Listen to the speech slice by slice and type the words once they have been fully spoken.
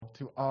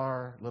to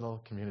our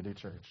little community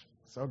church.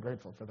 So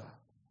grateful for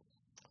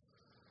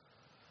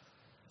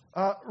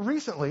that.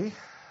 Recently,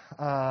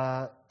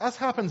 as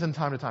happens in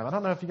time to time, I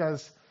don't know if you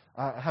guys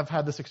have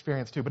had this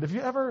experience too, but have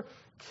you ever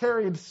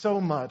carried so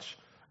much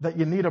that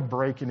you need a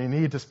break and you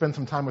need to spend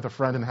some time with a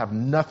friend and have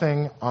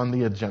nothing on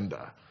the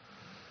agenda?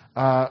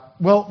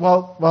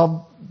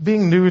 Well,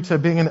 being new to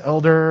being an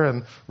elder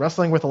and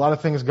wrestling with a lot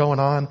of things going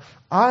on,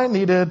 I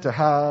needed to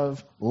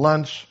have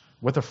lunch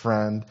with a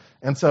friend.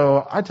 And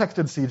so I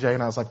texted CJ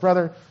and I was like,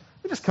 brother,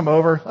 you just come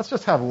over. Let's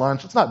just have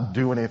lunch. Let's not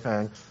do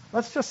anything.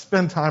 Let's just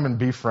spend time and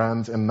be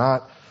friends and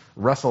not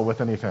wrestle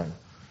with anything.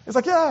 He's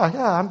like, yeah,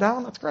 I'm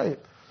down. That's great.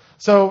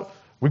 So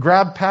we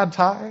grabbed pad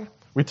thai.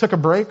 We took a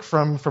break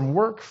from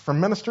work, from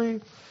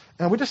ministry,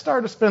 and we just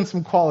started to spend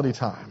some quality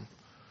time.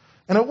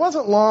 And it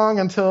wasn't long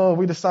until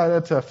we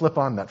decided to flip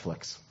on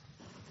Netflix.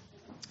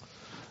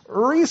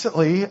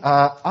 Recently,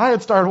 I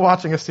had started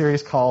watching a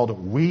series called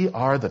We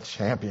Are the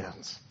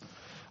Champions.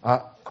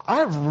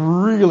 I've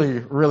really,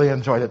 really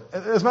enjoyed it.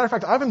 As a matter of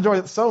fact, I've enjoyed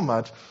it so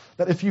much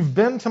that if you've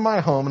been to my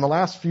home in the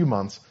last few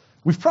months,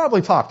 we've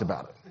probably talked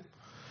about it.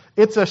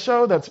 It's a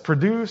show that's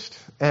produced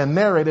and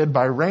narrated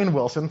by Rainn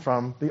Wilson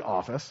from The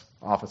Office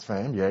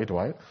fame, yay,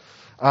 Dwight.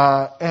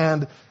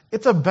 And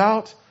it's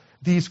about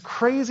these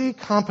crazy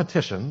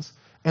competitions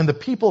and the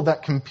people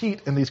that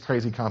compete in these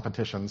crazy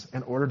competitions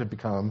in order to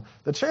become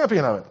the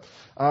champion of it.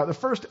 The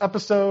first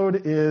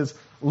episode is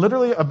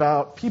literally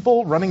about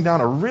people running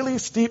down a really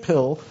steep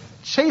hill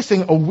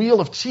chasing a wheel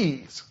of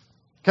cheese.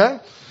 Okay?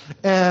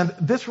 And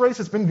this race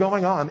has been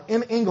going on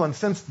in England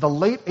since the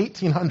late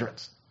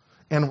 1800s.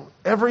 And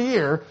every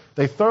year,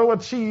 they throw a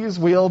cheese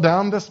wheel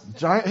down this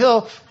giant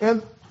hill,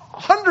 and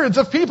hundreds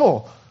of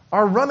people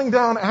are running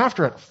down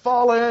after it,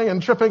 falling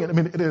and tripping. I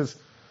mean, it is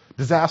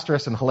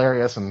disastrous and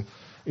hilarious. And,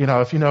 you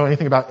know, if you know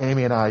anything about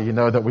Amy and I, you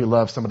know that we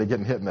love somebody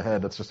getting hit in the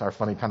head. That's just our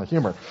funny kind of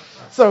humor.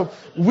 So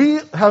we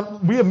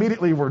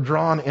immediately were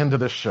drawn into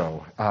this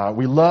show.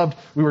 We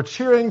were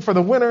cheering for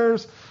the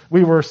winners.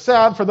 We were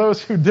sad for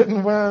those who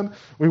didn't win.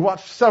 We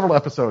watched several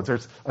episodes.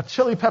 There's a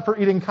chili pepper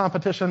eating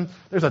competition.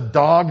 There's a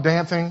dog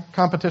dancing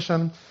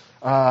competition.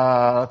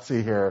 Let's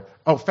see here.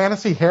 Oh,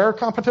 fantasy hair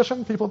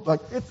competition. People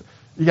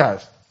you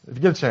guys, if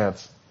you get a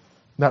chance,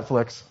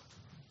 Netflix,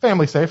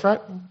 family safe, right?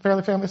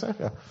 Fairly family safe,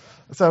 yeah.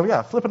 So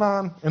yeah, flip it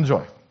on,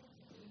 enjoy.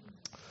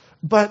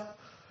 But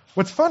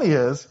what's funny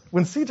is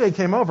when CJ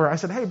came over, I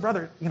said, "Hey,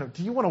 brother,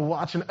 do you want to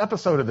watch an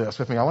episode of this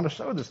with me? I want to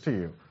show this to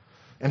you."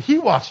 And he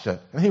watched it,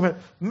 and he went,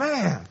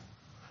 "Man,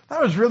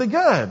 that was really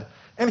good."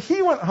 And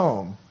he went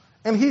home,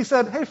 and he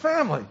said, "Hey,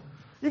 family,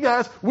 you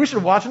guys, we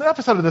should watch an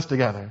episode of this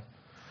together."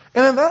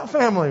 And then that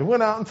family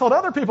went out and told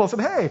other people,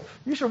 said, "Hey,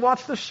 you should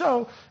watch this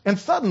show." And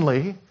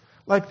suddenly,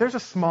 there's a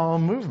small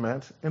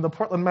movement in the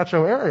Portland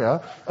metro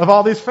area of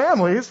all these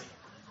families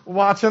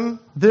watching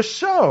this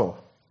show.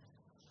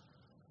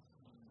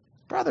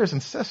 Brothers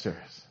and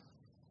sisters,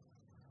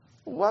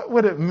 what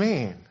would it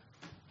mean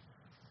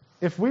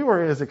if we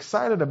were as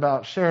excited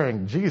about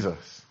sharing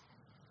Jesus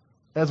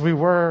as we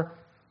were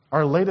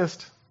our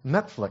latest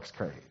Netflix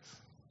craze?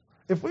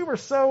 If we were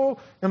so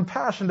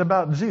impassioned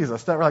about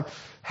Jesus that we're like,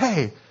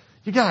 "Hey,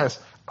 you guys,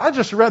 I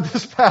just read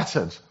this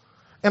passage,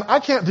 and I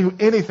can't do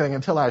anything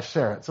until I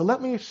share it. So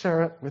let me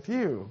share it with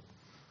you."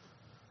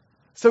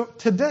 So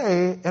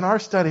today, in our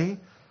study,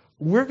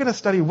 we're going to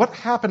study what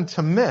happened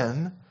to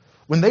men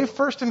when they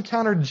first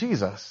encountered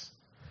Jesus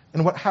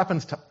and what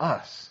happens to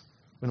us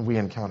when we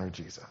encounter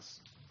Jesus.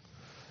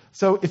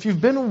 So if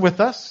you've been with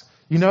us,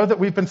 you know that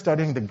we've been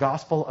studying the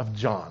Gospel of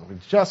John.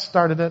 We've just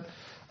started it.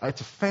 It's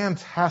a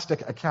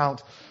fantastic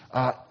account.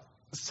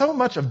 So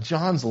much of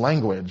John's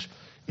language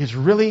is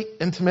really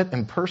intimate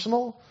and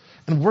personal,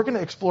 and we're going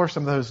to explore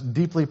some of those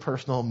deeply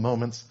personal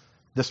moments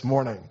this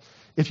morning.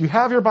 If you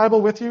have your Bible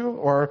with you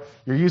or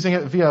you're using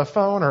it via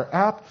phone or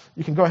app,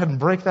 you can go ahead and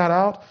break that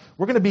out.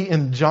 We're going to be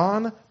in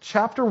John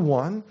chapter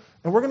 1,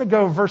 and we're going to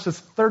go verses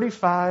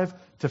 35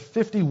 to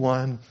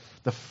 51,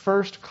 the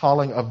first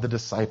calling of the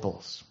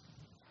disciples.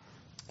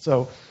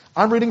 So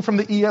I'm reading from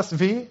the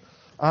ESV,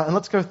 and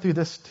let's go through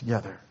this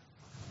together.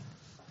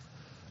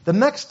 The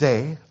next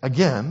day,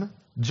 again,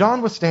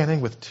 John was standing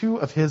with two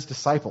of his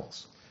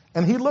disciples,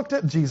 and he looked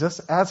at Jesus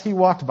as he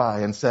walked by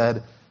and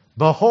said,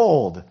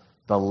 "Behold,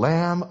 the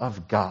Lamb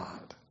of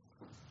God."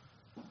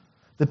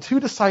 The two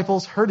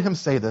disciples heard him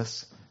say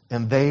this,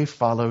 and they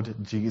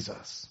followed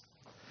Jesus.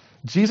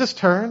 Jesus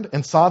turned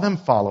and saw them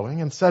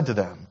following and said to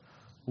them,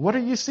 "What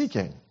are you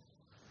seeking?"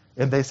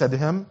 And they said to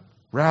him,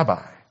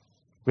 "Rabbi,"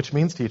 which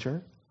means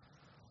teacher,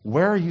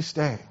 "where are you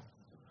staying?"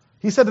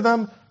 He said to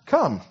them,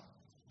 "Come,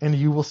 and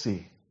you will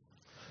see."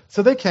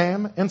 So they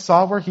came and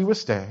saw where he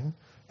was staying,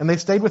 and they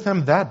stayed with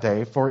him that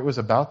day, for it was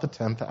about the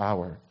 10th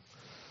hour.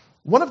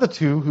 One of the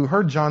two who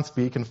heard John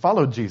speak and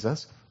followed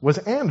Jesus was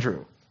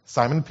Andrew,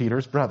 Simon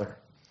Peter's brother.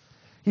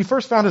 He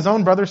first found his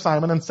own brother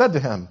Simon and said to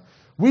him,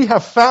 "We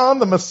have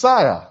found the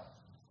Messiah,"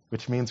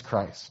 which means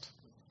Christ.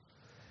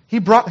 He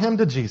brought him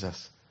to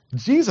Jesus.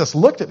 Jesus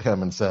looked at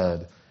him and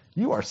said,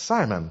 "You are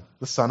Simon,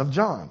 the son of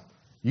John.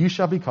 You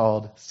shall be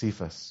called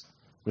Cephas,"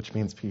 which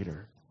means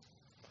Peter.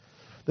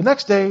 The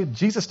next day,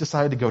 Jesus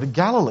decided to go to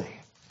Galilee.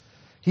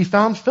 He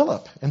found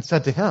Philip and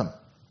said to him,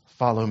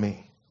 "Follow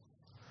me."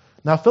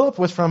 Now Philip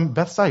was from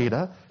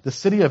Bethsaida, the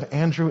city of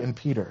Andrew and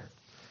Peter.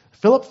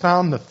 Philip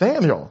found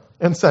Nathanael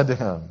and said to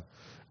him,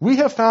 "We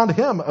have found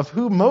him of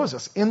whom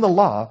Moses in the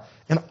law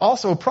and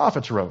also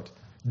prophets wrote,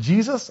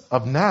 Jesus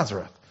of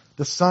Nazareth,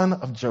 the son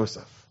of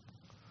Joseph."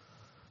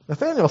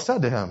 Nathanael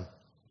said to him,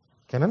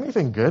 "Can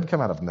anything good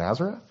come out of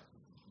Nazareth?"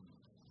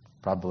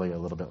 Probably a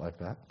little bit like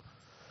that.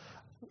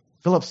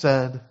 Philip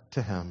said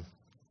to him,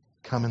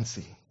 "Come and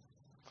see."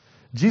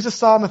 Jesus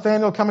saw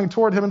Nathanael coming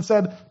toward him and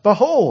said,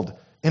 "Behold,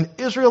 an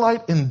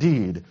Israelite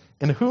indeed,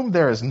 in whom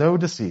there is no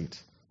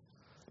deceit."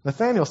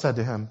 Nathanael said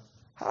to him,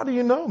 "How do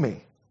you know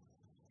me?"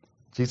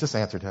 Jesus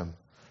answered him,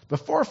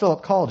 "Before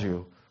Philip called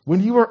you,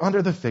 when you were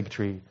under the fig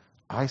tree,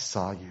 I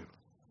saw you."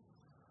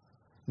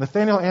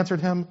 Nathanael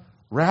answered him,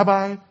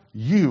 "Rabbi,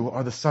 you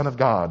are the Son of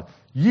God.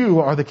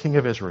 You are the King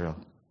of Israel."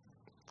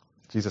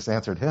 Jesus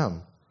answered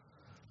him,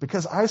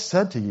 "Because I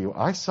said to you,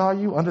 I saw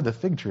you under the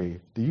fig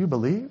tree, do you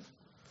believe?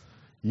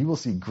 You will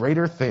see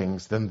greater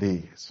things than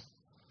these."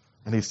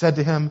 And he said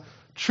to him,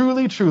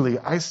 "Truly, truly,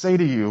 I say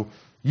to you,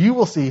 you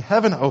will see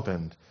heaven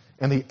opened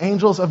and the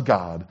angels of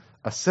God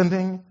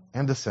ascending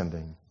and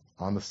descending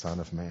on the Son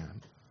of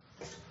Man."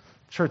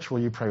 Church, will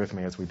you pray with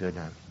me as we dig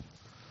in?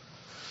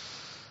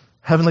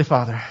 Heavenly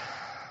Father,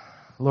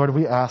 Lord,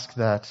 we ask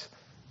that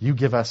you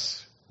give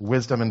us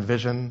wisdom and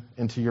vision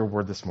into your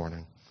word this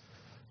morning.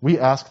 We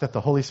ask that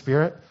the Holy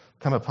Spirit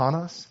come upon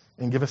us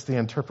and give us the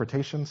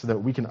interpretation so that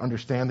we can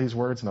understand these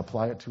words and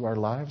apply it to our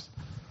lives.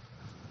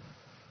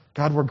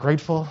 God, we're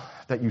grateful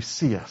that you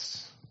see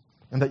us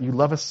and that you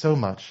love us so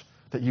much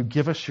that you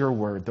give us your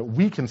word that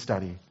we can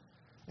study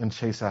and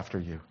chase after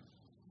you.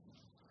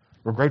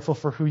 We're grateful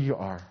for who you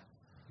are.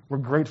 We're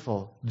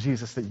grateful,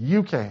 Jesus, that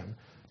you came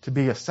to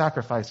be a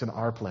sacrifice in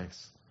our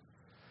place,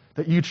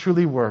 that you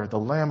truly were the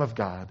Lamb of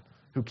God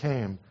who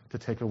came to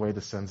take away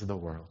the sins of the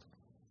world.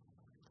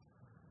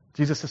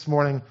 Jesus, this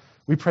morning,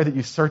 we pray that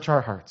you search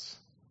our hearts,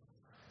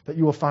 that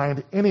you will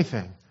find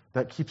anything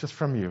that keeps us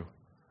from you,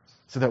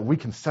 so that we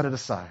can set it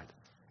aside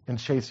and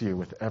chase you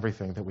with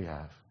everything that we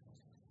have.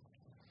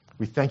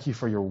 We thank you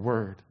for your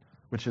word,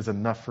 which is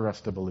enough for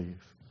us to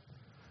believe.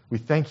 We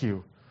thank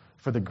you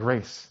for the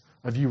grace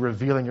of you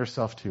revealing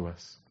yourself to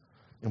us.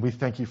 And we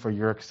thank you for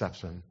your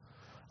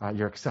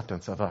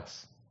acceptance of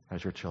us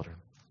as your children.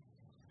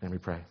 And we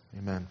pray,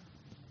 amen.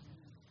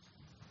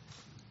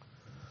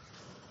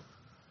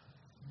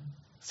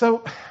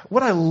 So,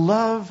 what I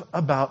love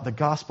about the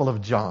Gospel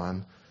of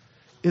John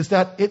is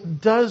that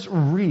it does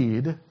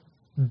read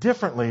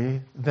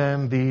differently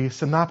than the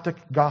synoptic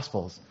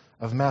Gospels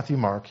of Matthew,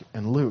 Mark,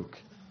 and Luke.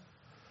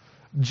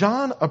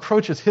 John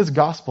approaches his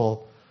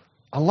Gospel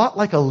a lot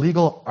like a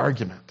legal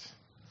argument.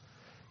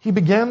 He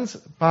begins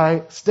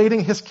by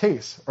stating his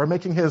case or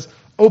making his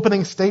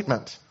opening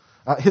statement,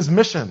 his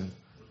mission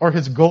or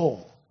his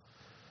goal.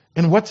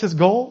 And what's his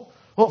goal?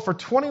 Well, for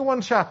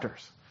 21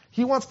 chapters,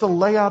 he wants to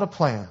lay out a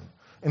plan.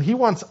 And he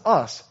wants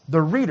us,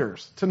 the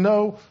readers, to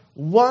know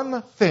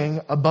one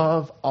thing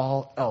above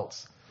all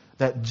else,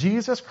 that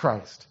Jesus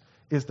Christ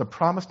is the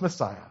promised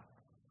Messiah,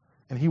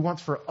 and he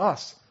wants for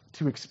us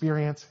to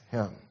experience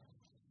him.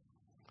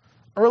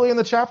 Early in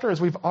the chapter,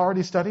 as we've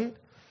already studied,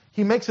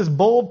 he makes his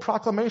bold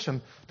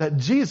proclamation that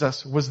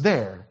Jesus was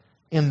there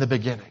in the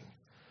beginning.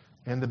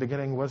 In the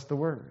beginning was the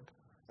Word,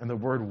 and the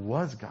Word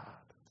was God.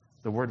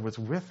 The Word was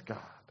with God.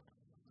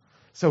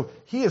 So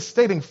he is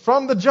stating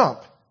from the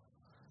jump,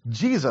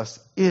 Jesus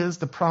is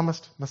the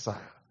promised Messiah.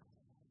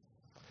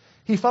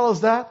 He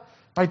follows that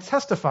by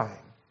testifying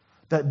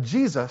that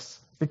Jesus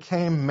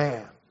became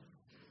man.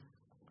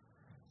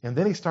 And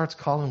then he starts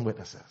calling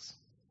witnesses.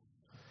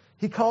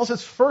 He calls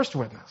his first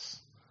witness,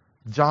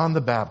 John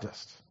the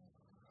Baptist,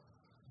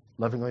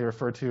 lovingly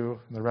referred to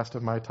in the rest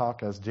of my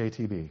talk as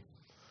JTB.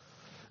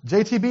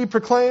 JTB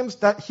proclaims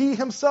that he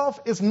himself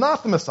is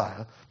not the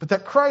Messiah, but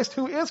that Christ,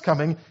 who is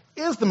coming,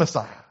 is the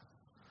Messiah.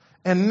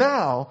 And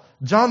now,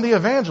 John the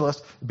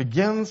Evangelist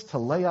begins to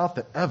lay out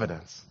the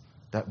evidence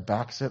that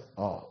backs it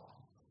all.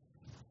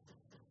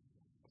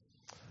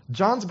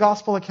 John's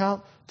gospel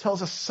account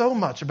tells us so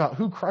much about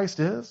who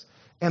Christ is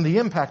and the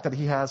impact that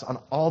he has on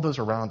all those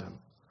around him.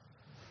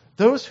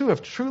 Those who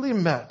have truly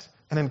met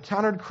and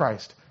encountered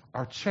Christ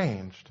are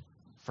changed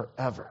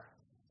forever.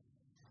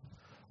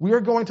 We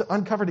are going to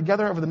uncover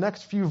together over the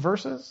next few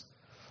verses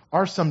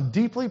are some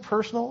deeply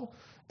personal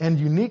and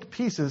unique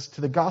pieces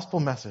to the gospel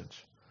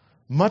message,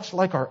 much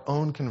like our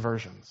own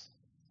conversions.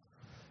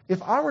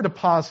 If I were to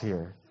pause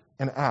here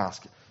and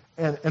ask,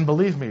 and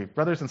believe me,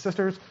 brothers and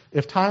sisters,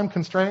 if time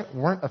constraint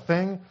weren't a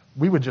thing,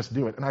 we would just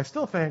do it. And I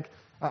still think,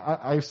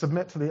 I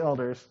submit to the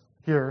elders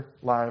here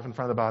live in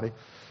front of the body,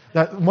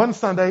 that one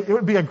Sunday it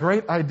would be a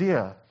great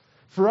idea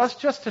for us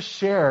just to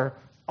share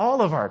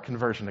all of our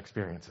conversion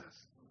experiences.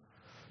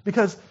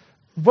 Because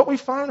what we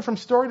find from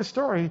story to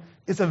story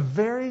is a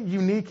very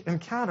unique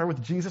encounter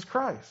with Jesus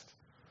Christ.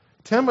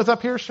 Tim was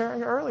up here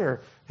sharing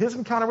earlier his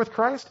encounter with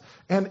Christ,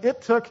 and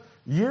it took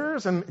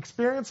years and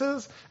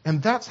experiences,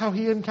 and that's how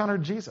he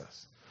encountered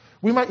Jesus.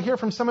 We might hear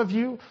from some of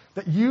you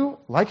that you,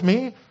 like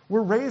me,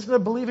 were raised in a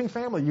believing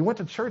family. You went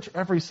to church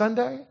every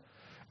Sunday,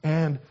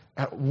 and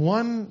at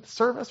one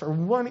service or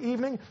one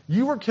evening,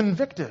 you were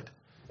convicted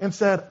and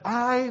said,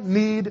 I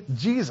need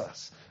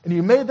Jesus. And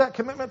you made that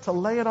commitment to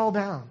lay it all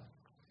down.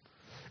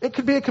 It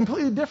could be a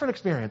completely different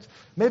experience.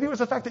 Maybe it was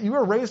the fact that you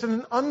were raised in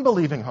an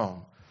unbelieving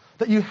home,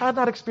 that you had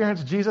not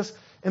experienced Jesus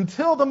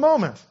until the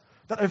moment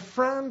that a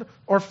friend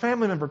or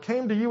family member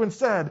came to you and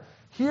said,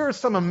 here's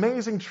some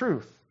amazing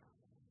truth.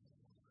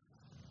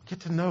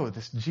 Get to know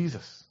this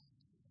Jesus.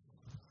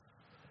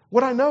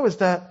 What I know is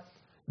that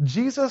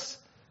Jesus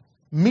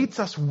meets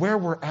us where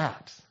we're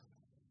at.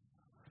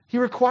 He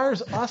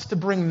requires us to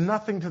bring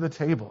nothing to the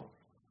table.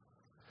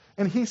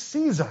 And he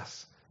sees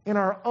us in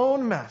our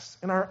own mess,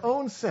 in our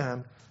own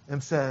sin,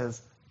 and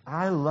says,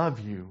 I love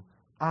you.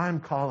 I'm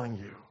calling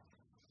you.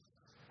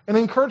 An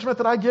encouragement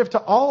that I give to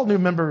all new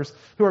members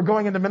who are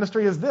going into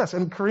ministry is this,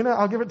 and Karina,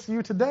 I'll give it to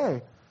you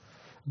today.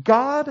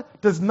 God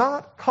does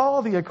not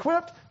call the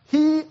equipped,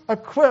 he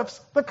equips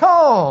the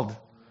called.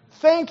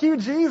 Thank you,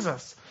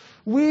 Jesus.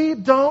 We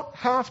don't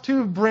have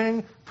to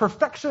bring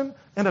perfection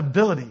and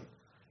ability.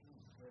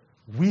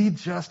 We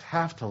just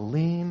have to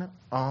lean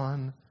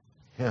on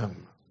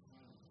him.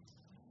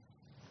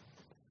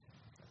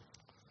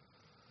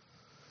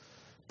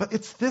 But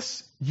it's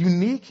this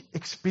unique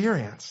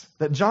experience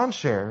that John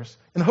shares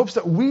in hopes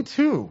that we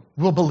too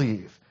will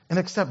believe and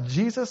accept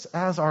Jesus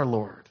as our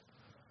Lord.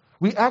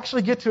 We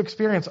actually get to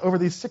experience over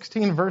these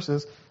 16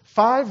 verses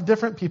 5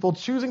 different people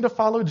choosing to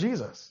follow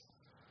Jesus.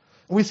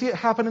 And we see it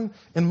happen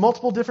in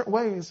multiple different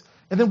ways.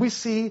 And then we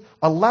see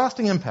a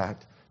lasting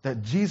impact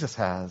that Jesus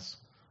has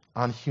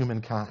on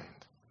humankind.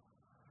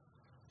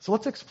 So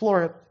let's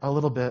explore it a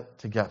little bit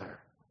together.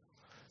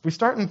 We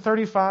start in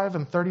 35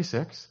 and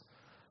 36.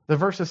 The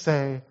verses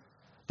say,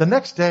 the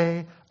next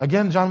day,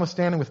 again John was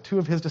standing with 2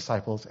 of his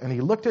disciples, and he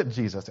looked at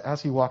Jesus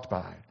as he walked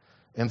by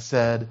and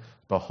said,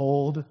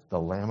 behold the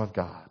Lamb of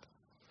God.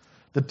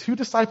 The 2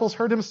 disciples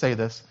heard him say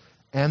this,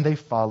 and they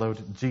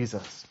followed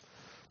Jesus.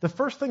 The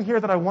first thing here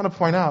that I want to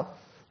point out,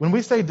 when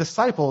we say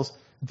disciples,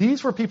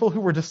 these were people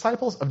who were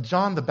disciples of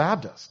John the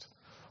Baptist.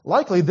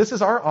 Likely, this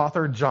is our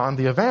author, John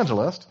the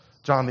Evangelist,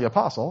 John the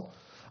Apostle,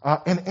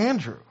 and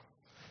Andrew.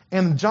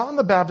 And John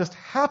the Baptist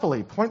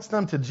happily points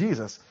them to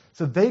Jesus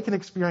so they can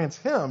experience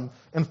him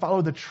and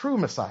follow the true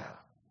Messiah.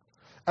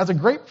 As a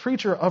great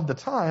preacher of the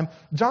time,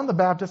 John the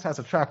Baptist has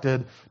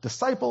attracted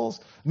disciples,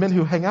 men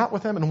who hang out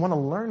with him and want to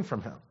learn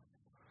from him.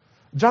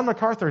 John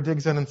MacArthur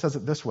digs in and says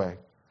it this way.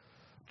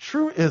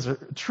 True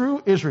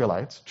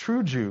Israelites,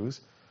 true Jews,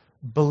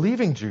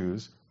 believing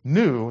Jews,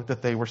 knew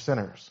that they were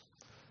sinners.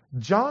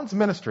 John's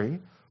ministry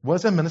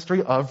was a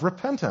ministry of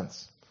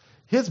repentance.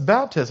 His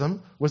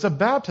baptism was a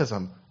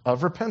baptism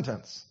of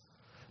repentance.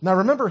 Now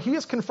remember, he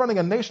is confronting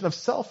a nation of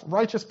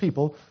self-righteous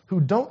people who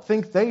don't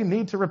think they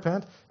need to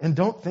repent and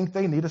don't think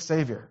they need a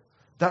Savior.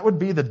 That would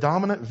be the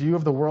dominant view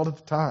of the world at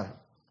the time.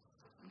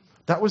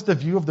 That was the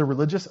view of the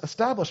religious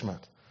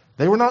establishment.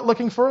 They were not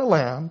looking for a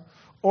lamb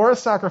or a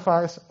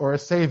sacrifice or a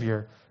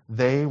Savior.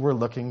 They were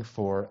looking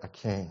for a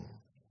king.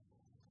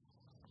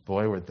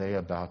 Boy, were they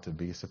about to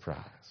be surprised.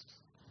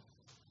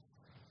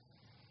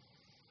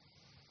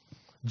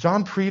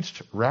 John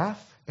preached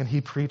wrath and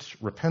he preached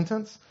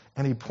repentance,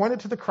 and he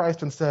pointed to the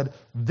Christ and said,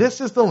 this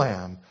is the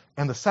lamb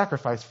and the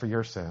sacrifice for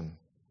your sin.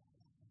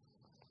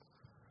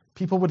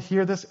 People would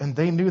hear this and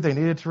they knew they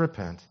needed to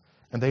repent,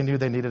 and they knew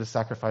they needed a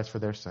sacrifice for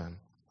their sin.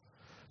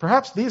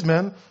 Perhaps these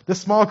men,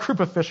 this small group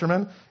of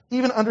fishermen,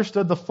 even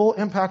understood the full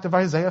impact of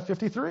Isaiah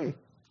 53.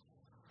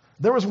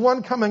 There was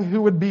one coming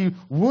who would be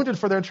wounded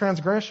for their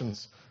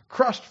transgressions,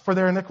 crushed for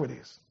their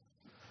iniquities.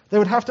 They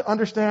would have to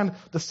understand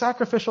the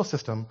sacrificial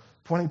system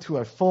pointing to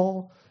a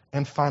full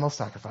and final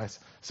sacrifice.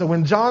 So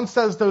when John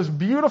says those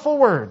beautiful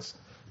words,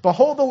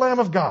 behold the Lamb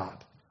of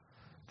God,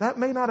 that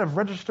may not have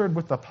registered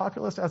with the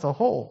populace as a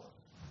whole,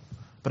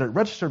 but it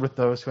registered with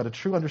those who had a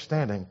true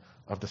understanding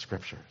of the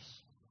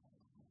Scriptures.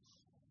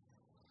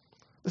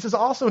 This is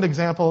also an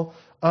example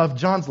of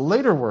John's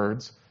later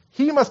words,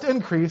 he must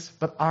increase,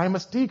 but I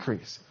must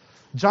decrease.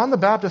 John the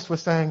Baptist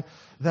was saying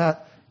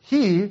that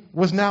he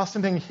was now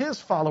sending his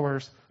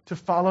followers to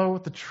follow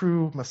the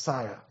true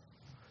Messiah.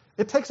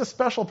 It takes a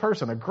special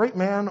person, a great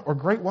man or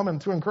great woman,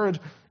 to encourage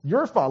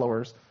your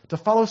followers to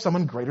follow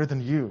someone greater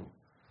than you.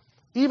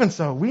 Even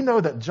so, we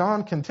know that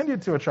John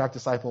continued to attract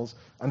disciples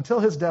until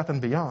his death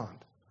and beyond.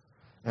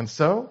 And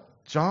so,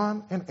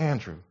 John and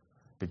Andrew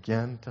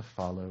begin to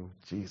follow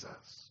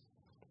Jesus.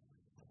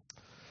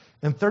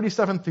 In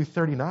 37 through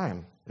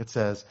 39, it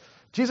says,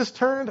 Jesus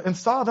turned and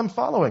saw them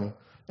following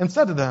and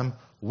said to them,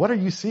 what are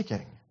you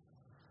seeking?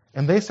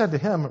 And they said to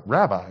him,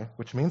 Rabbi,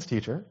 which means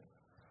teacher,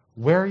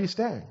 where are you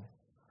staying?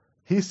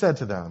 He said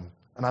to them,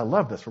 and I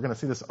love this, we're going to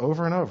see this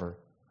over and over,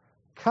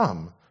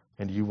 come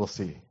and you will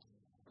see.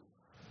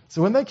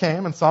 So when they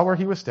came and saw where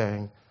he was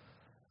staying,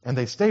 and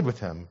they stayed with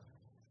him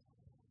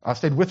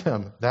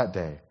that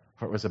day,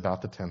 for it was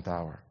about the 10th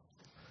hour.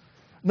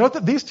 Note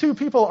that these 2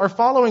 people are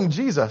following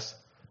Jesus,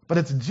 but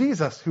it's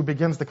Jesus who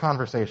begins the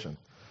conversation.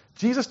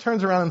 Jesus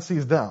turns around and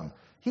sees them.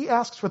 He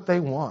asks what they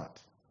want.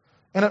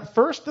 And at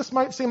first, this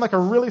might seem like a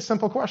really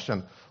simple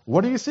question.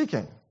 What are you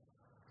seeking?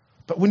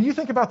 But when you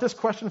think about this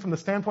question from the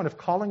standpoint of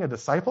calling a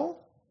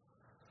disciple,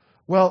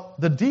 well,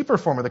 the deeper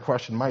form of the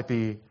question might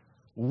be,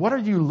 what are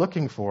you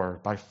looking for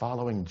by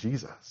following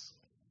Jesus?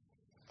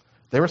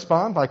 They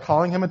respond by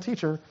calling him a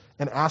teacher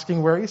and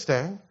asking where he's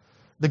staying.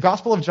 The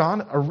Gospel of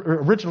John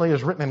originally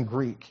is written in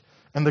Greek,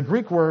 and the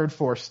Greek word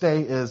for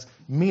stay is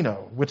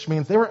meno, which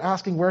means they were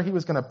asking where he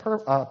was going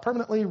to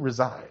permanently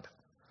reside.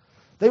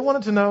 They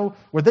wanted to know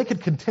where they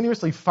could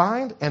continuously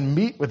find and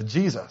meet with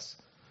Jesus.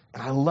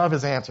 And I love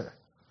his answer.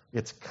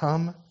 It's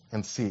come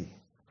and see.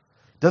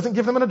 Doesn't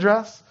give them an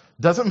address,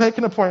 doesn't make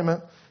an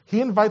appointment.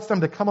 He invites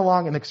them to come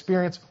along and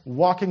experience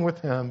walking with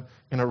him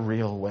in a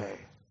real way.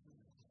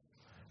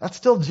 That's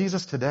still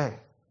Jesus today.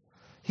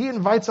 He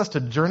invites us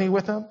to journey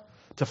with him,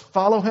 to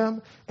follow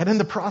him, and in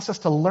the process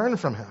to learn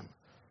from him.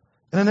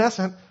 And in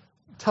essence,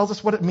 tells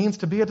us what it means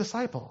to be a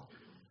disciple.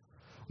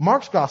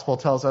 Mark's gospel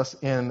tells us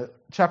in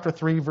chapter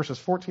 3, verses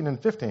 14 and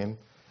 15,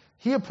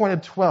 he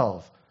appointed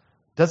 12,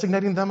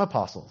 designating them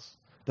apostles,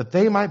 that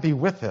they might be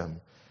with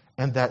him,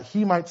 and that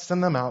he might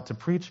send them out to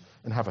preach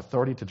and have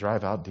authority to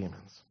drive out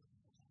demons.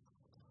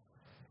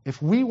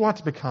 If we want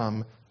to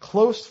become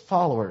close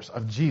followers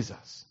of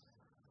Jesus,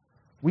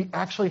 we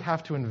actually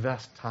have to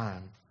invest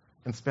time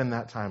and spend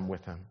that time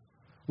with him.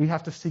 We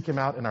have to seek him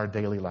out in our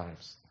daily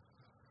lives.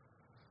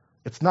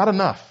 It's not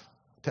enough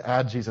to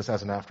add Jesus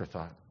as an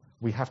afterthought.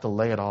 We have to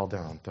lay it all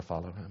down to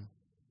follow him.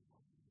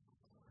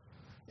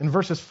 In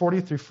verses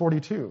 40 through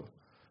 42,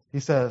 he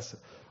says,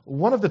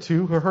 one of the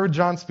two who heard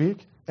John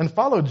speak and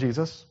followed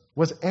Jesus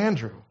was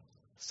Andrew,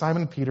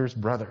 Simon Peter's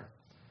brother.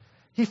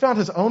 He found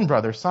his own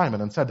brother,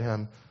 Simon, and said to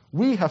him,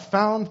 we have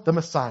found the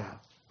Messiah,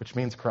 which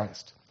means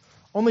Christ.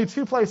 Only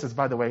two places,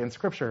 by the way, in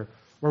Scripture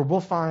where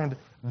we'll find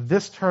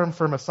this term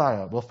for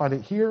Messiah. We'll find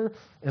it here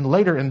and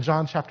later in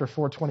John chapter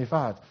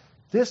 4:25.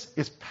 This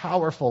is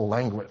powerful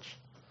language.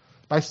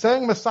 By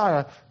saying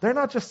Messiah, they're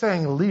not just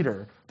saying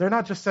leader. They're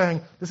not just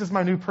saying, this is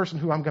my new person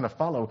who I'm going to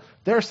follow.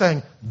 They're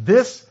saying,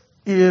 this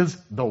is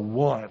the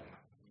one.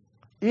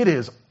 It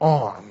is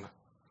on.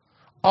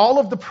 All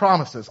of the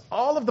promises,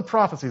 all of the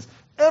prophecies,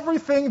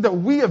 everything that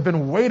we have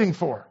been waiting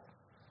for,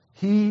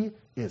 he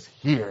is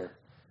here.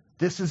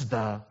 This is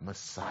the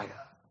Messiah.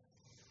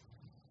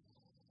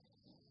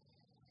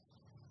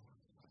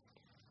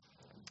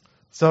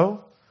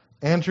 So,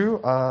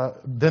 Andrew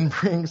then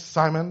brings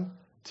Simon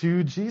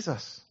to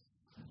Jesus.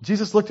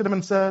 Jesus looked at him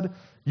and said,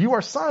 you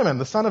are Simon,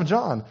 the son of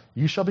John.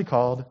 You shall be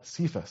called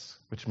Cephas,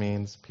 which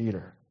means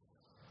Peter.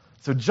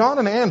 So John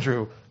and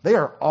Andrew, they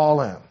are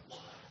all in.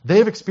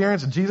 They've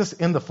experienced Jesus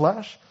in the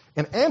flesh,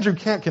 and Andrew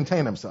can't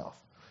contain himself.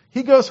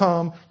 He goes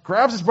home,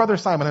 grabs his brother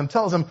Simon, and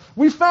tells him,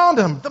 we found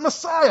him, the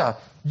Messiah.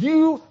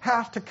 You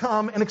have to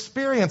come and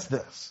experience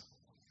this.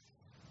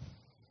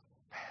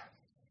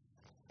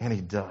 And he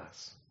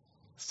does.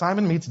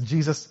 Simon meets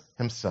Jesus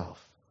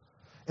himself.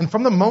 And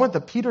from the moment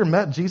that Peter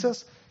met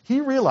Jesus, he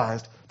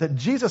realized that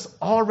Jesus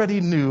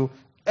already knew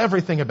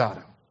everything about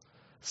him.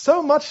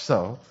 So much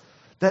so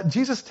that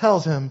Jesus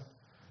tells him,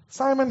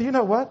 Simon, you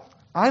know what?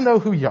 I know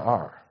who you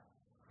are.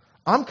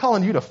 I'm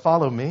calling you to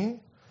follow me.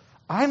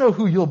 I know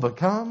who you'll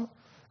become,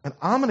 and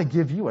I'm going to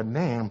give you a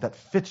name that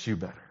fits you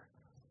better.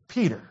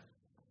 Peter,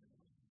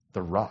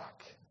 the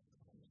rock.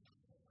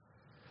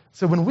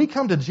 So when we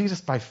come to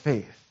Jesus by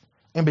faith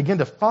and begin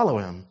to follow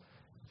him,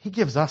 he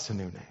gives us a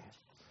new name.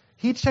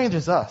 He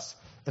changes us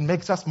and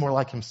makes us more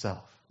like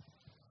himself.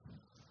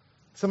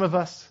 Some of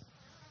us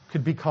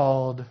could be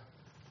called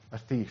a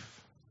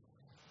thief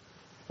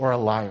or a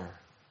liar.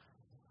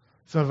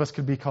 Some of us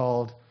could be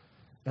called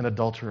an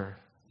adulterer,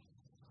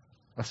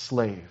 a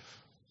slave,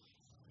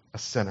 a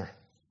sinner.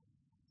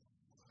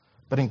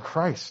 But in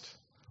Christ,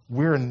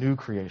 we're a new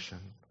creation,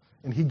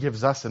 and he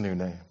gives us a new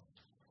name.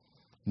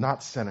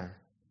 Not sinner,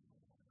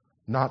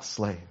 not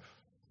slave.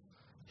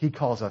 He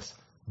calls us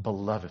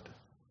beloved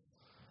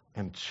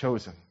and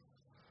chosen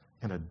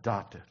and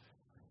adopted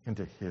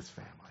into his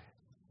family.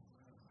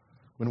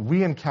 When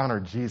we encounter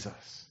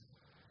Jesus,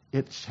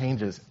 it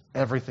changes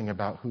everything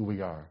about who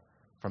we are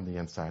from the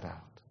inside out.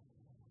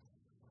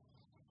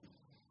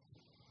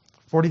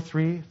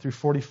 43 through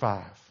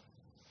 45.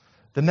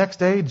 The next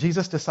day,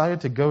 Jesus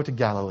decided to go to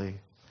Galilee.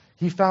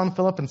 He found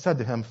Philip and said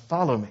to him,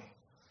 follow me.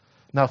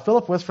 Now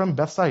Philip was from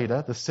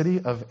Bethsaida, the city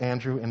of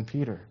Andrew and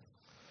Peter.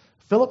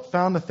 Philip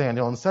found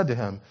Nathanael and said to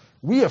him,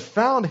 we have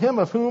found him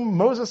of whom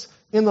Moses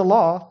in the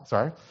law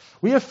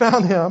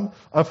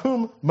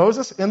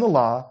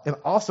and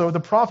also the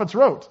prophets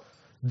wrote,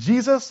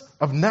 Jesus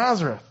of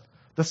Nazareth,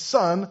 the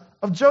son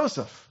of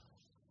Joseph.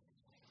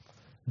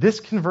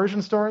 This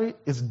conversion story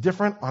is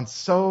different on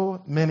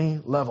so many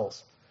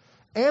levels.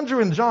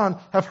 Andrew and John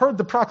have heard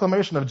the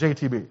proclamation of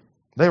JTB.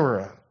 They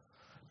were in.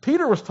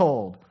 Peter was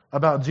told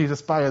about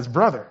Jesus by his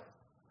brother.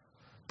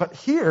 But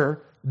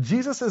here,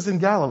 Jesus is in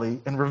Galilee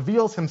and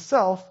reveals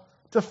himself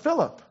to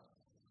Philip.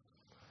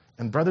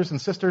 And brothers and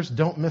sisters,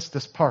 don't miss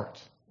this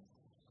part.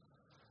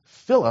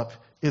 Philip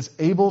is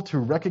able to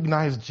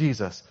recognize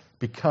Jesus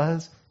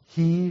because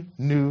he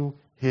knew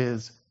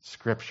his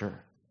Scripture.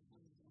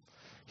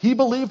 He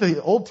believed that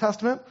the Old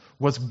Testament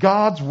was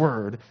God's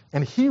word,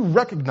 and he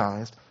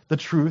recognized the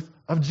truth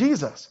of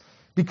Jesus.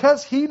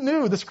 Because he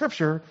knew the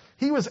Scripture,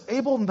 he was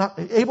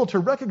able to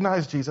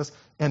recognize Jesus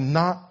and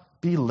not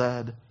be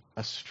led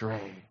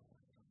astray.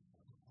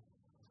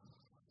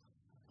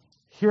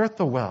 Here at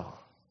the well,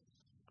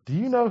 do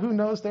you know who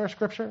knows their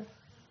Scripture?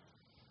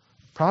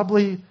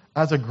 Probably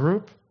as a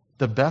group,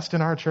 the best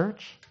in our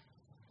church.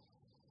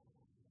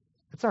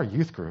 It's our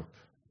youth group.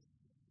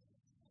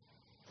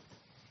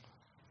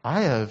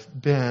 I have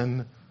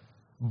been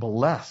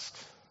blessed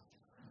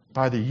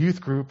by the youth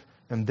group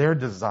and their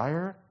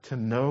desire to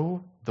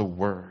know the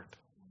Word.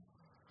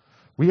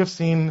 We have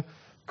seen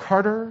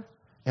Carter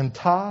and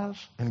Taj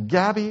and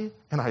Gabby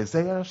and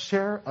Isaiah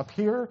share up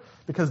here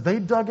because they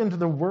dug into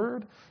the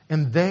Word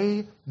and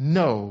they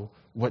know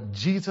what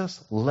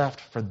Jesus left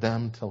for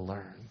them to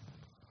learn.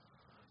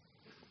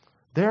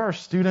 There are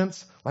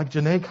students like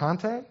Janae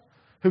Conte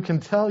who can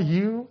tell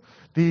you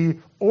the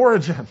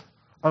origin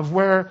of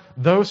where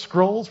those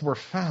scrolls were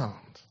found.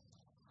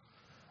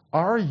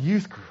 Our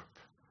youth group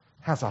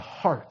has a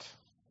heart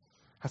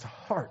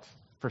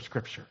for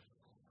Scripture.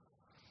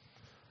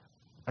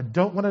 I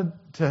don't want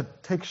to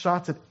take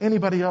shots at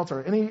anybody else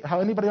or how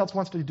anybody else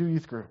wants to do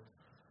youth group.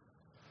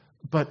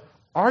 But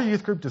our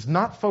youth group does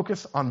not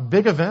focus on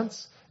big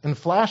events and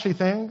flashy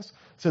things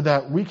so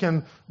that we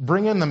can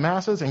bring in the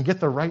masses and get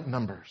the right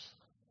numbers.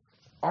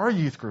 Our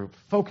youth group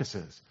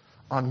focuses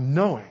on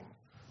knowing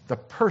the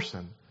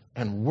person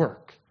and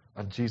work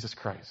of Jesus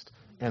Christ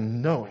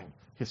and knowing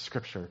his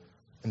Scripture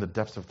in the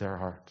depths of their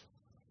heart.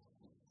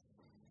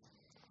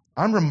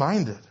 I'm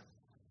reminded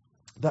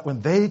that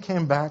when they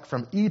came back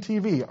from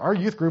ETV, our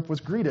youth group was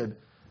greeted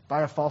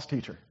by a false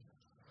teacher,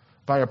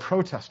 by a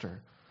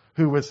protester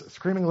who was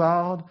screaming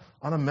loud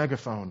on a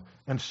megaphone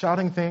and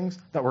shouting things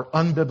that were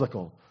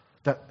unbiblical,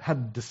 that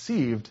had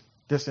deceived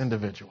this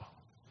individual.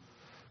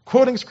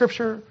 Quoting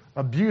Scripture,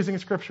 abusing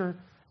Scripture,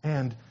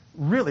 and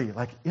really,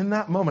 like in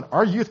that moment,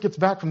 our youth gets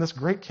back from this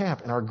great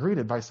camp and are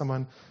greeted by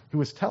someone who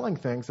is telling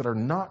things that are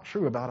not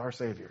true about our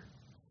Savior.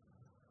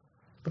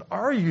 But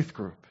our youth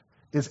group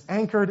is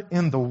anchored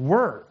in the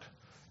Word.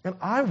 And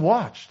I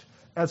watched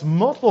as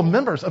multiple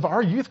members of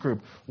our youth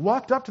group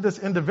walked up to this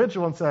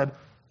individual and said,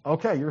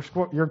 okay,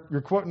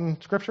 you're quoting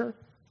Scripture?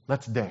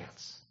 Let's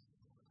dance.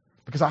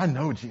 Because I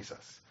know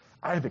Jesus.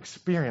 I have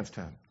experienced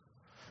him.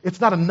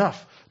 It's not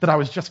enough that I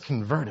was just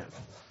converted,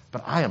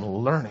 but I am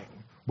learning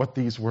what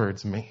these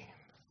words mean.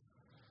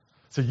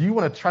 So you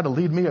want to try to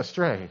lead me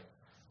astray?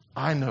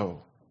 I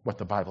know what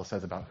the Bible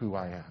says about who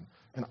I am.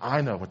 And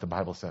I know what the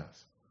Bible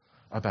says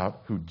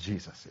about who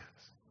Jesus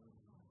is.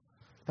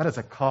 That is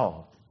a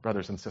call,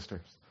 brothers and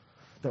sisters,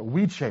 that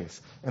we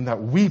chase and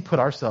that we put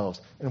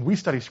ourselves and we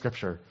study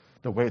Scripture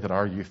the way that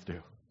our youth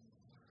do.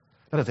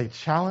 That is a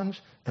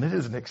challenge, and it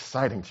is an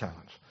exciting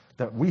challenge,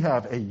 that we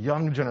have a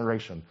young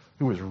generation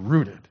who is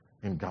rooted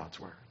in God's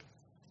Word.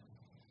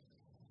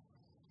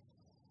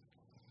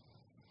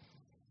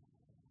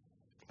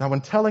 Now,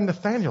 when telling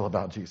Nathanael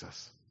about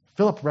Jesus,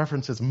 Philip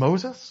references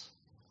Moses,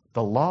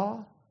 the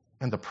law,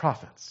 and the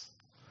prophets.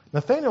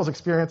 Nathanael's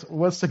experience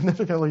was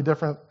significantly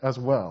different as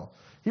well.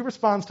 He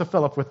responds to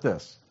Philip with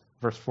this,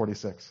 verse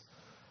 46.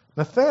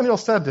 Nathanael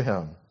said to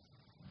him,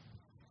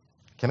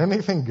 "Can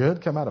anything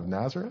good come out of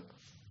Nazareth?"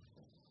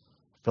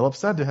 Philip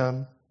said to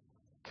him,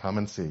 "Come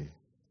and see."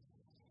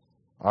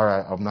 All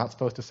right, I'm not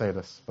supposed to say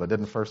this, but I did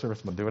in first service.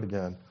 I'm going to do it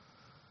again.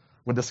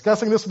 When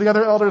discussing this with the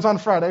other elders on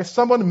Friday,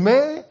 someone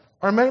may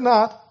or may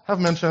not have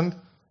mentioned,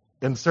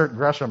 insert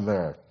Gresham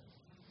there.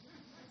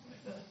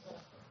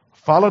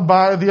 Followed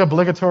by the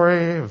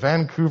obligatory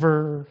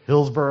Vancouver,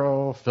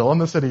 Hillsborough, fill in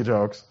the city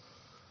jokes.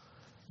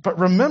 But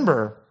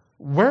remember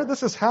where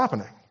this is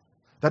happening.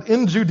 That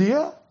in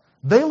Judea,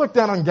 they looked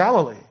down on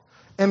Galilee.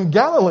 And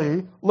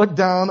Galilee looked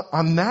down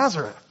on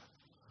Nazareth.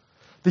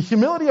 The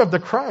humility of the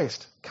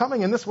Christ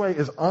coming in this way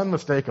is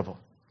unmistakable.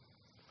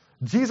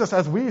 Jesus,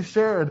 as we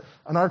shared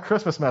on our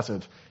Christmas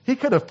message, he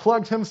could have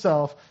plugged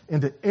himself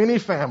into any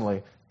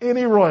family,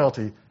 any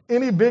royalty,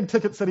 any big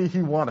ticket city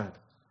he wanted.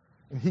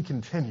 And he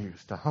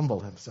continues to humble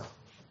himself.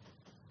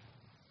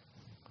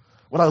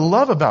 What I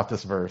love about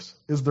this verse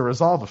is the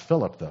resolve of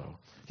Philip, though.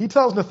 He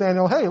tells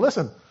Nathanael, hey,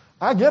 listen,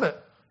 I get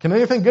it. Can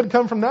anything good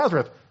come from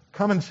Nazareth?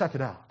 Come and check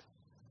it out.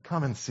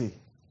 Come and see.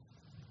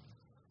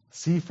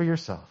 See for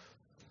yourself.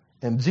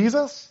 And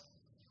Jesus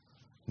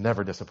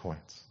never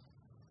disappoints.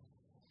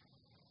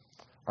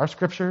 Our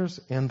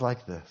scriptures end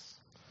like this.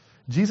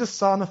 Jesus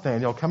saw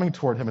Nathanael coming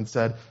toward him and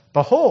said,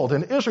 "Behold,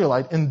 an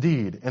Israelite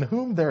indeed, in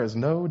whom there is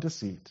no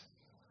deceit."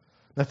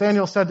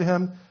 Nathanael said to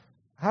him,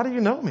 "How do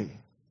you know me?"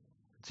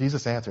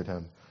 Jesus answered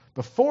him,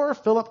 "Before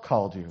Philip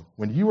called you,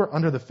 when you were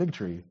under the fig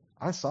tree,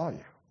 I saw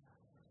you."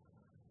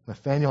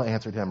 Nathanael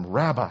answered him,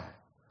 "Rabbi,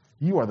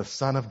 you are the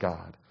Son of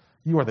God.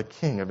 You are the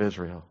King of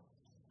Israel."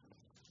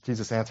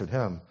 Jesus answered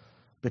him,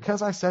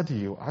 "Because I said to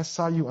you, I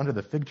saw you under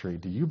the fig tree,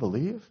 do you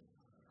believe?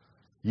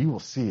 You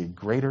will see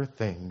greater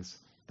things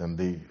than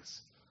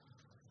these."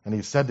 And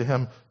he said to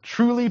him,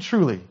 "Truly,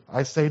 truly,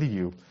 I say to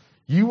you,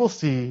 you will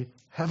see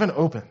heaven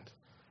opened,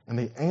 and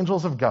the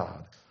angels of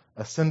God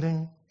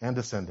ascending and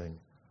descending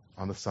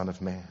on the Son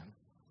of Man.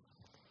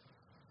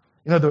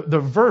 You know, the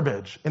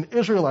verbiage, an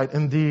Israelite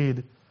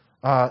indeed,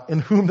 in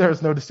whom there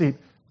is no deceit,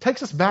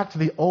 takes us back to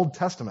the Old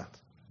Testament.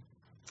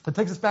 It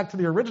takes us back to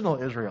the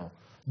original Israel,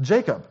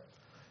 Jacob.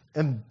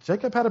 And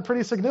Jacob had a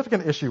pretty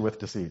significant issue with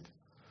deceit.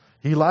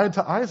 He lied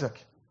to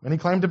Isaac, and he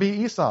claimed to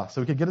be Esau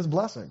so he could get his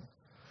blessing.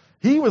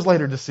 He was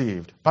later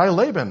deceived by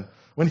Laban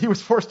when he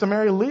was forced to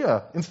marry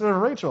Leah instead of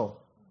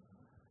Rachel.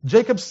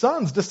 Jacob's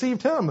sons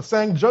deceived him,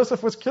 saying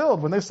Joseph was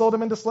killed when they sold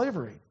him into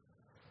slavery.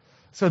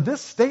 So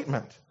this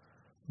statement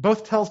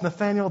both tells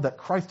Nathanael that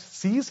Christ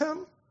sees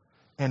him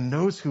and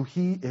knows who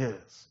he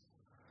is.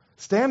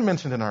 Stan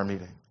mentioned in our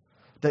meeting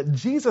that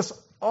Jesus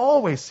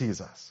always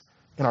sees us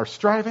in our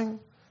striving,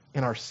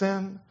 in our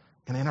sin,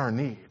 and in our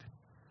need.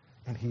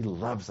 And he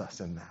loves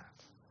us in that.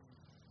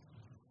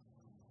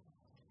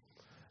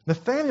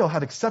 Nathanael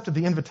had accepted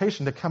the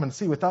invitation to come and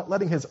see without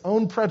letting his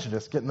own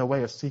prejudice get in the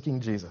way of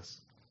seeking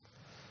Jesus.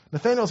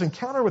 Nathanael's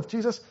encounter with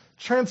Jesus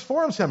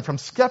transforms him from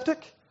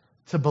skeptic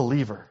to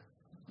believer.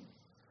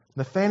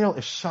 Nathanael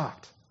is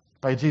shocked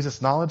by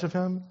Jesus' knowledge of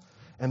him,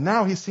 and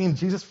now he's seen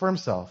Jesus for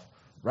himself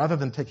rather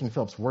than taking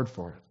Philip's word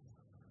for it.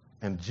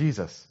 And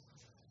Jesus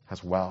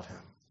has wowed him.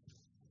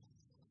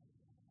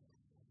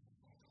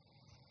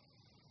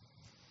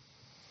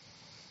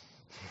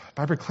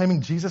 By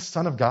proclaiming Jesus,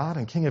 Son of God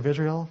and King of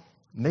Israel,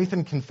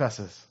 Nathan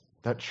confesses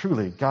that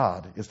truly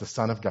God is the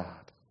Son of God,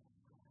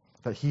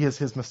 that he is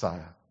his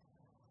Messiah.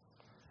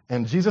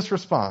 And Jesus'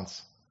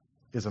 response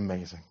is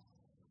amazing.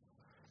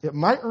 It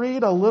might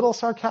read a little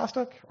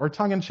sarcastic or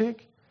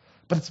tongue-in-cheek,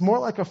 but it's more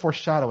like a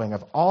foreshadowing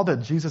of all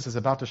that Jesus is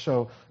about to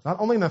show not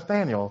only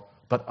Nathanael,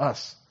 but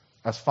us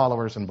as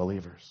followers and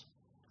believers.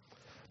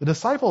 The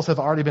disciples have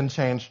already been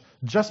changed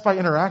just by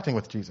interacting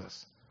with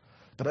Jesus.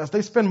 But as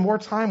they spend more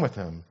time with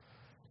him,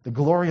 the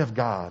glory of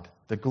God,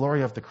 the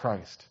glory of the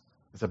Christ,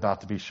 is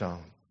about to be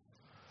shown.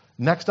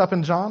 Next up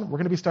in John, we're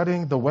going to be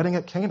studying the wedding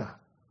at Cana.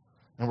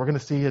 And we're going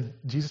to see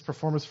Jesus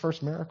perform his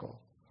first miracle.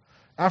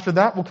 After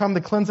that will come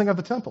the cleansing of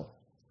the temple.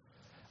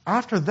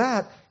 After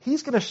that,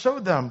 he's going to show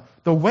them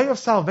the way of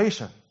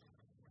salvation.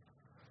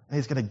 And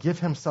he's going to give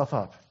himself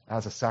up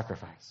as a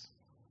sacrifice.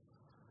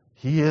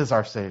 He is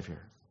our Savior.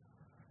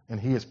 And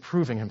he is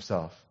proving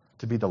himself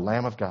to be the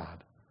Lamb of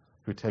God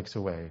who takes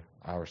away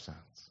our sins.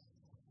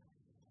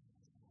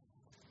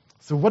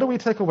 So what do we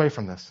take away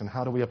from this, and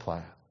how do we apply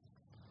it?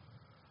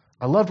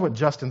 I loved what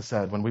Justin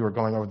said when we were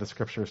going over the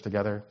scriptures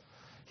together.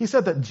 He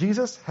said that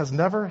Jesus has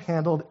never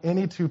handled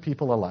any two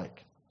people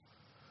alike.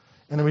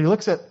 And when he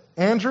looks at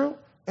Andrew,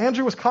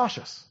 Andrew was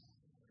cautious.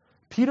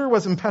 Peter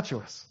was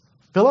impetuous.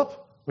 Philip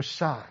was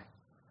shy.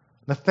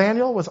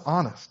 Nathanael was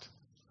honest.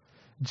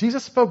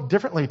 Jesus spoke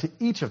differently to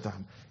each of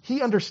them.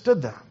 He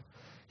understood them.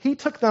 He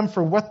took them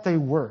for what they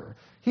were.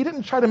 He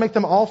didn't try to make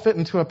them all fit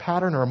into a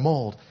pattern or a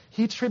mold.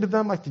 He treated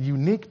them like the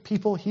unique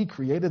people he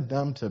created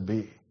them to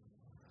be.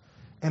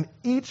 And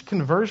each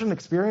conversion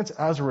experience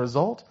as a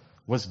result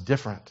was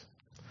different.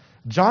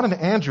 John and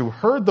Andrew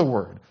heard the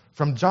word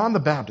from John the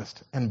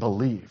Baptist and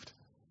believed.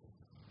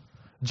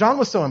 John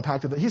was so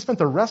impacted that he spent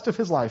the rest of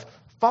his life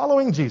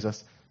following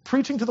Jesus,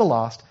 preaching to the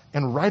lost,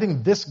 and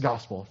writing this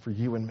gospel for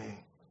you and me.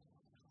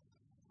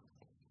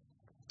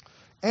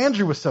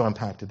 Andrew was so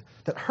impacted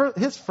that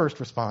his first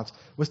response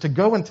was to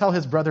go and tell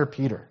his brother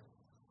Peter.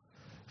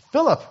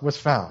 Philip was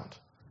found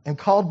and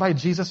called by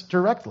Jesus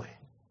directly.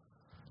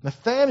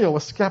 Nathanael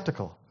was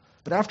skeptical,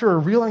 but after a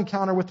real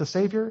encounter with the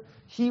Savior,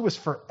 he was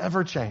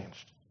forever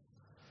changed.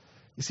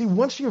 You see,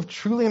 once you have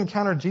truly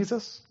encountered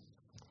Jesus,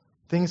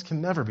 things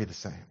can never be the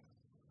same.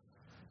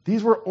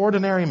 These were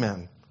ordinary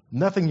men,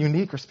 nothing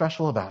unique or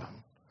special about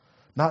them.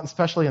 Not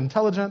especially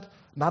intelligent,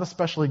 not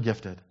especially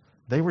gifted.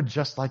 They were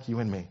just like you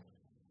and me.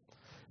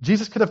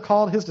 Jesus could have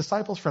called his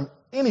disciples from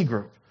any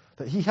group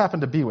that he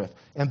happened to be with,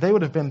 and they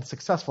would have been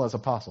successful as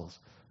apostles,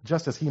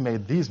 just as he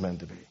made these men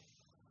to be.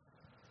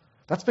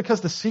 That's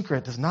because the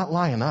secret does not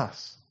lie in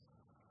us,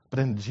 but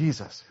in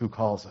Jesus who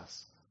calls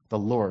us, the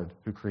Lord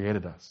who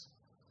created us.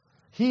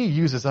 He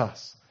uses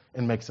us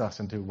and makes us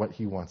into what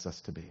he wants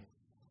us to be.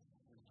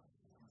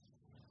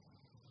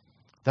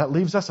 That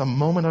leaves us a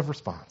moment of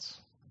response.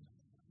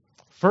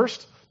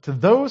 First, to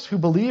those who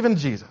believe in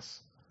Jesus,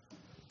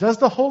 does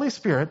the Holy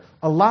Spirit,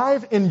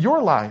 alive in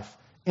your life,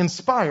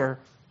 inspire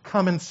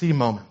come and see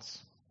moments?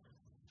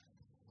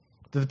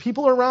 Do the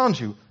people around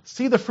you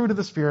see the fruit of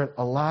the Spirit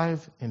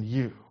alive in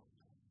you?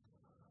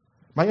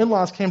 My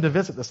in-laws came to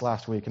visit this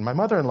last week, and my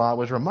mother-in-law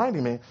was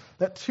reminding me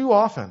that too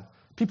often,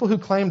 people who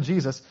claim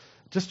Jesus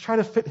just try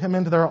to fit him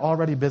into their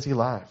already busy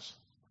lives.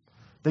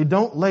 They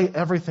don't lay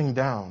everything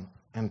down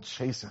and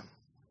chase him.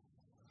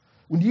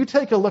 When you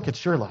take a look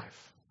at your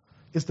life,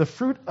 is the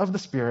fruit of the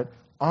Spirit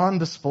on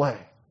display?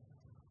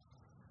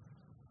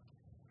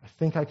 I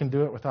think I can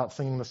do it without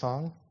singing the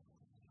song.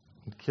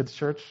 In kids'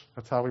 church,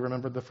 that's how we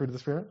remembered the fruit of the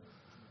Spirit.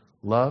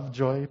 Love,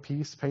 joy,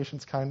 peace,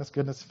 patience, kindness,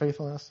 goodness,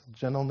 faithfulness,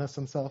 gentleness,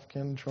 and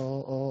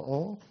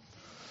self-control.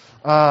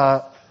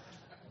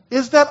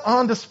 Is that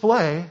on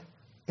display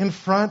in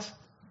front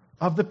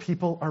of the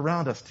people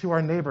around us, to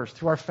our neighbors,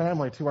 to our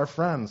family, to our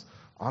friends,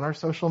 on our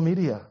social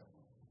media?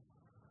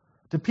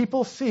 Do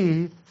people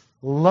see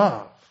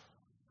love?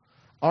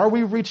 Are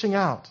we reaching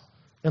out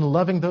and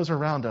loving those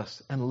around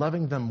us and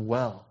loving them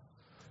well,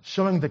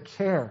 showing the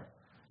care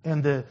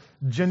and the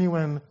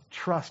genuine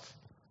trust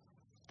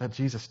that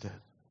Jesus did?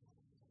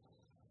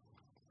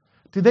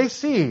 Do they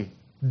see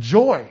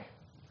joy,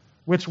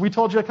 which we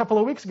told you a couple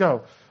of weeks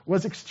ago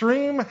was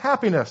extreme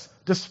happiness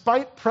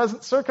despite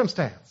present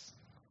circumstance?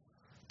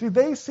 Do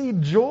they see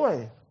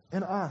joy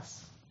in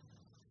us?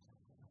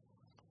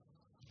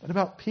 What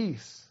about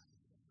peace?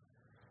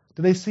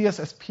 Do they see us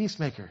as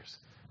peacemakers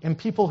and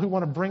people who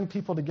want to bring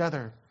people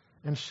together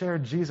and share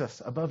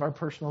Jesus above our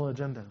personal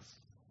agendas?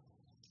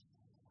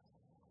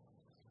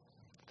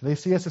 Do they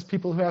see us as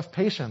people who have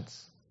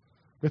patience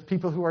with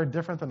people who are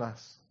different than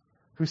us,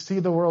 who see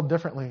the world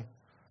differently,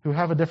 who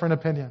have a different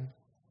opinion?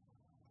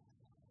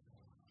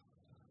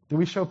 Do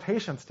we show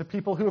patience to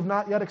people who have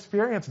not yet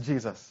experienced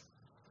Jesus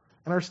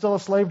and are still a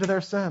slave to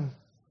their sin?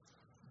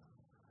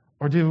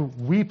 Or do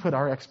we put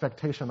our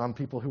expectation on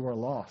people who are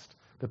lost,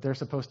 that they're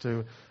supposed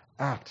to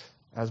act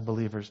as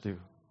believers do?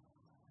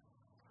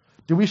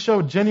 Do we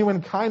show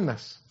genuine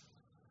kindness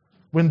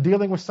when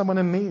dealing with someone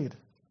in need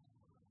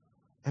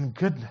and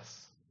goodness?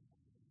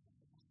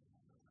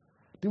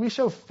 Do we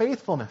show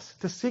faithfulness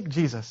to seek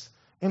Jesus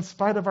in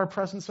spite of our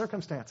present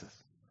circumstances?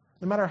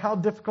 No matter how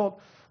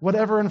difficult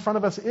whatever in front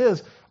of us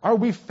is, are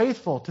we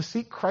faithful to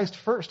seek Christ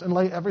first and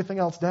lay everything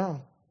else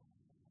down?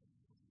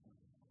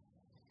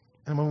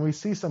 And when we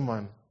see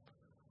someone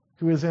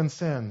who is in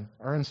sin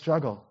or in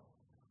struggle,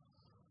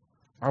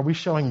 are we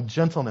showing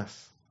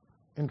gentleness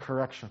in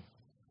correction?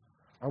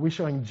 Are we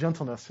showing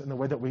gentleness in the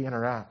way that we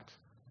interact?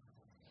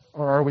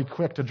 Or are we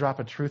quick to drop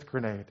a truth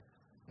grenade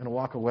and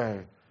walk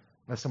away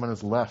as someone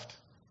is left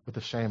with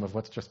the shame of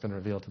what's just been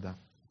revealed to them?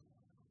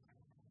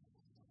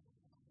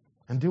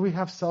 And do we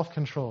have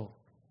self-control?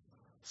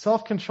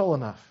 Self-control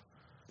enough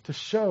to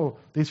show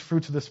these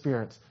fruits of the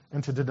Spirit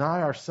and to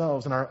deny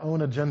ourselves and our own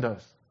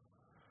agendas?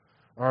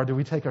 Or do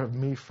we take a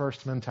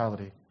me-first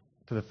mentality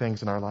to the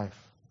things in our life?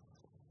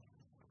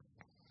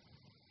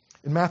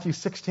 In Matthew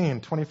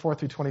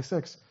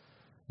 16:24-26,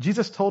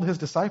 Jesus told his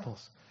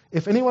disciples,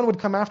 "If anyone would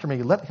come after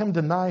me, let him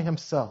deny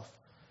himself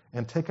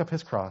and take up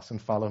his cross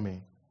and follow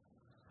me.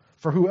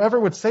 For whoever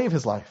would save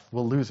his life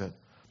will lose it,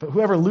 but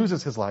whoever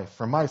loses his life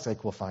for my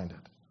sake will find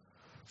it.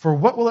 For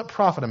what will it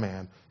profit a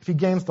man if he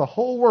gains the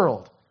whole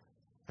world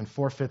and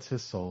forfeits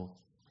his soul?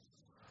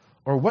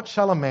 Or what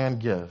shall a man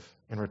give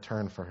in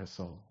return for his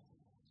soul?"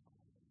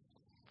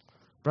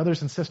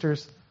 Brothers and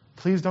sisters,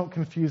 please don't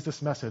confuse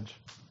this message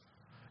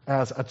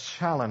as a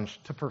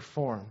challenge to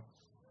perform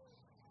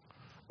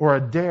or a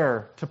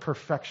dare to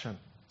perfection.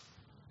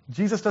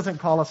 Jesus doesn't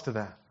call us to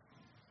that.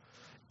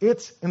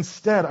 It's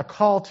instead a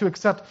call to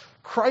accept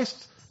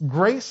Christ's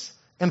grace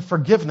and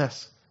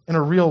forgiveness in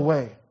a real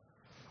way.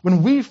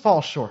 When we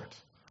fall short,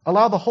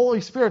 allow the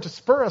Holy Spirit to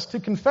spur us to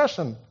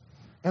confession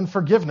and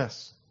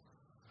forgiveness.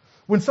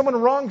 When someone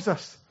wrongs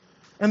us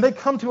and they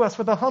come to us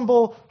with a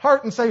humble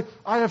heart and say,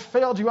 "I have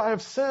failed you, I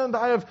have sinned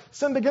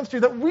against you,"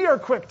 that we are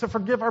quick to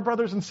forgive our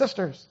brothers and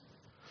sisters.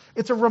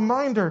 It's a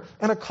reminder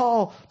and a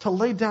call to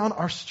lay down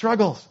our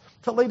struggles,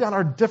 to lay down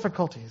our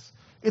difficulties.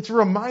 It's a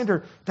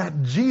reminder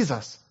that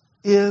Jesus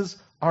is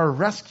our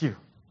rescue.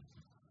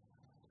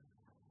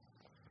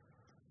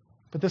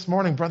 But this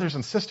morning, brothers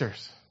and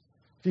sisters,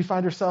 if you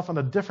find yourself on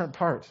a different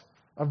part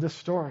of this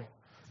story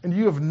and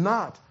you have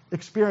not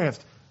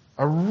experienced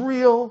a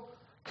real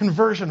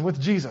conversion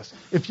with Jesus,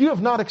 if you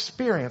have not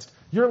experienced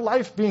your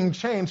life being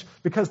changed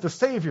because the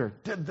Savior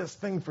did this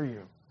thing for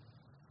you,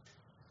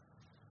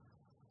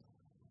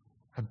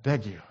 I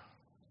beg you,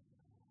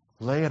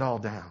 lay it all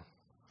down.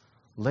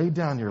 Lay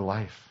down your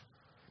life.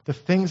 The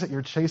things that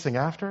you're chasing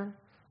after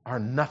are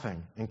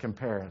nothing in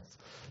comparison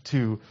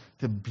to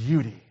the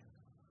beauty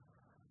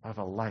of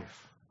a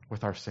life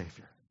with our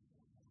Savior.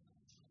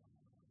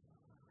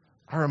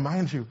 I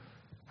remind you,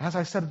 as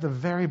I said at the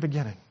very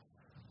beginning,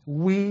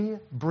 we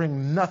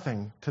bring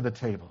nothing to the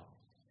table.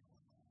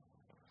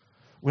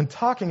 When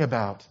talking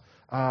about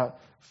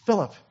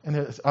Nathanael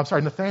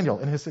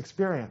and his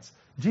experience,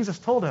 Jesus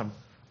told him,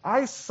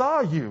 "I saw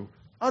you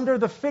under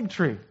the fig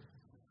tree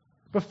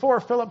before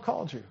Philip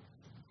called you."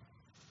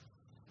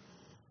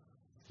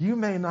 You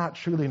may not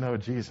truly know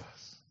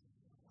Jesus,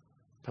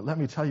 but let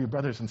me tell you,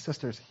 brothers and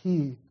sisters,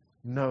 he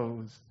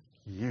knows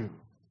you.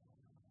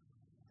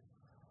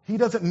 He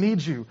doesn't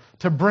need you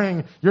to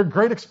bring your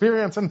great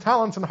experience and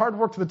talents and hard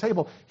work to the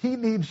table. He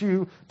needs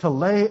you to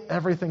lay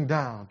everything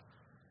down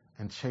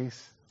and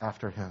chase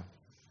after him.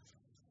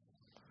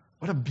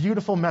 What a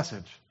beautiful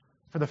message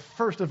for the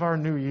first of our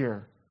new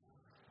year.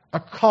 A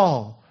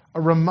call,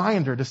 a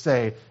reminder to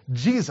say,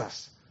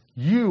 Jesus,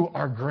 you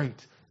are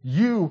great.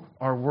 You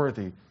are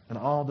worthy. And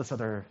all this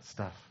other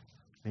stuff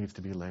needs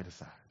to be laid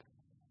aside.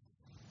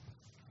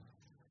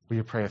 Will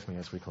you pray with me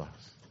as we close?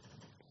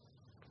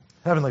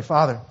 Heavenly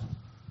Father,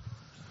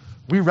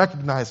 we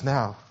recognize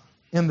now,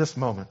 in this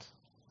moment,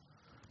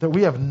 that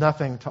we have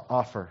nothing to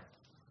offer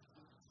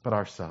but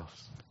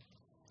ourselves.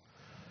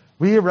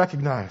 We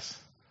recognize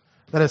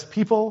that as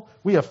people,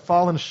 we have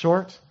fallen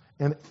short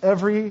in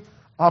every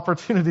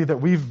opportunity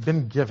that we've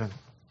been given.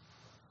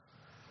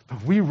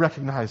 But we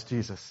recognize,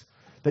 Jesus,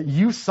 that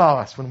you saw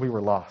us when we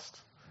were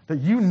lost, that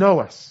you know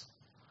us,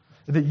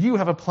 that you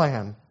have a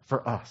plan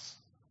for us.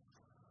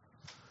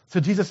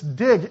 So Jesus,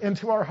 dig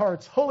into our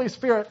hearts. Holy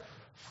Spirit,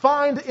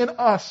 find in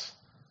us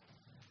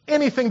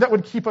anything that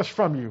would keep us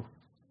from you.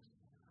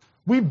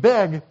 We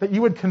beg that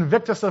you would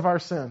convict us of our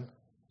sin,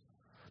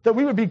 that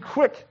we would be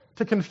quick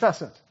to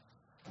confess it,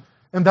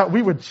 and that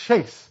we would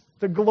chase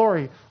the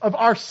glory of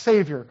our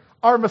Savior,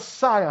 our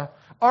Messiah,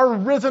 our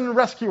risen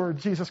rescuer,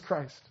 Jesus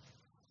Christ.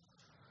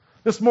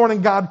 This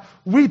morning, God,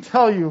 we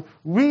tell you,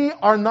 we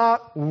are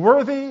not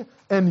worthy,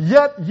 and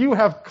yet you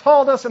have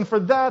called us, and for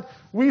that,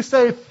 we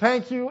say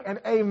thank you and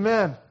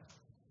amen.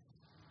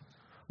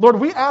 Lord,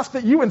 we ask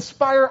that you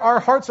inspire our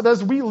hearts that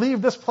as we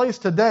leave this place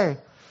today,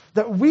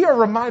 that we are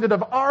reminded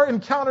of our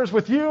encounters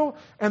with you,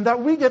 and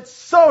that we get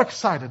so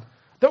excited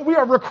that we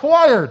are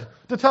required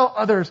to tell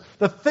others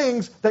the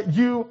things that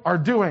you are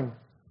doing.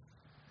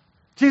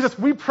 Jesus,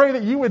 we pray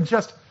that you would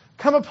just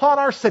come upon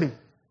our city,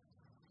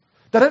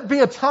 that it be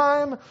a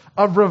time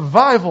of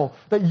revival,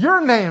 that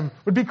your name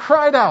would be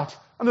cried out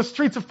on the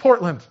streets of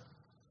Portland,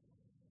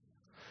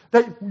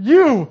 that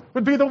you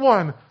would be the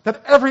one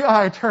that every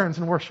eye turns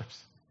and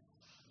worships.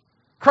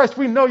 Christ,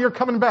 we know you're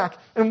coming back,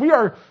 and we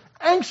are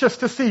anxious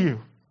to see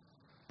you,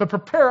 but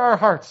prepare our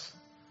hearts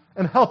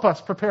and help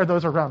us prepare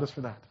those around us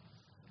for that.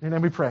 In your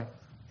name we pray.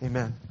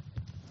 Amen.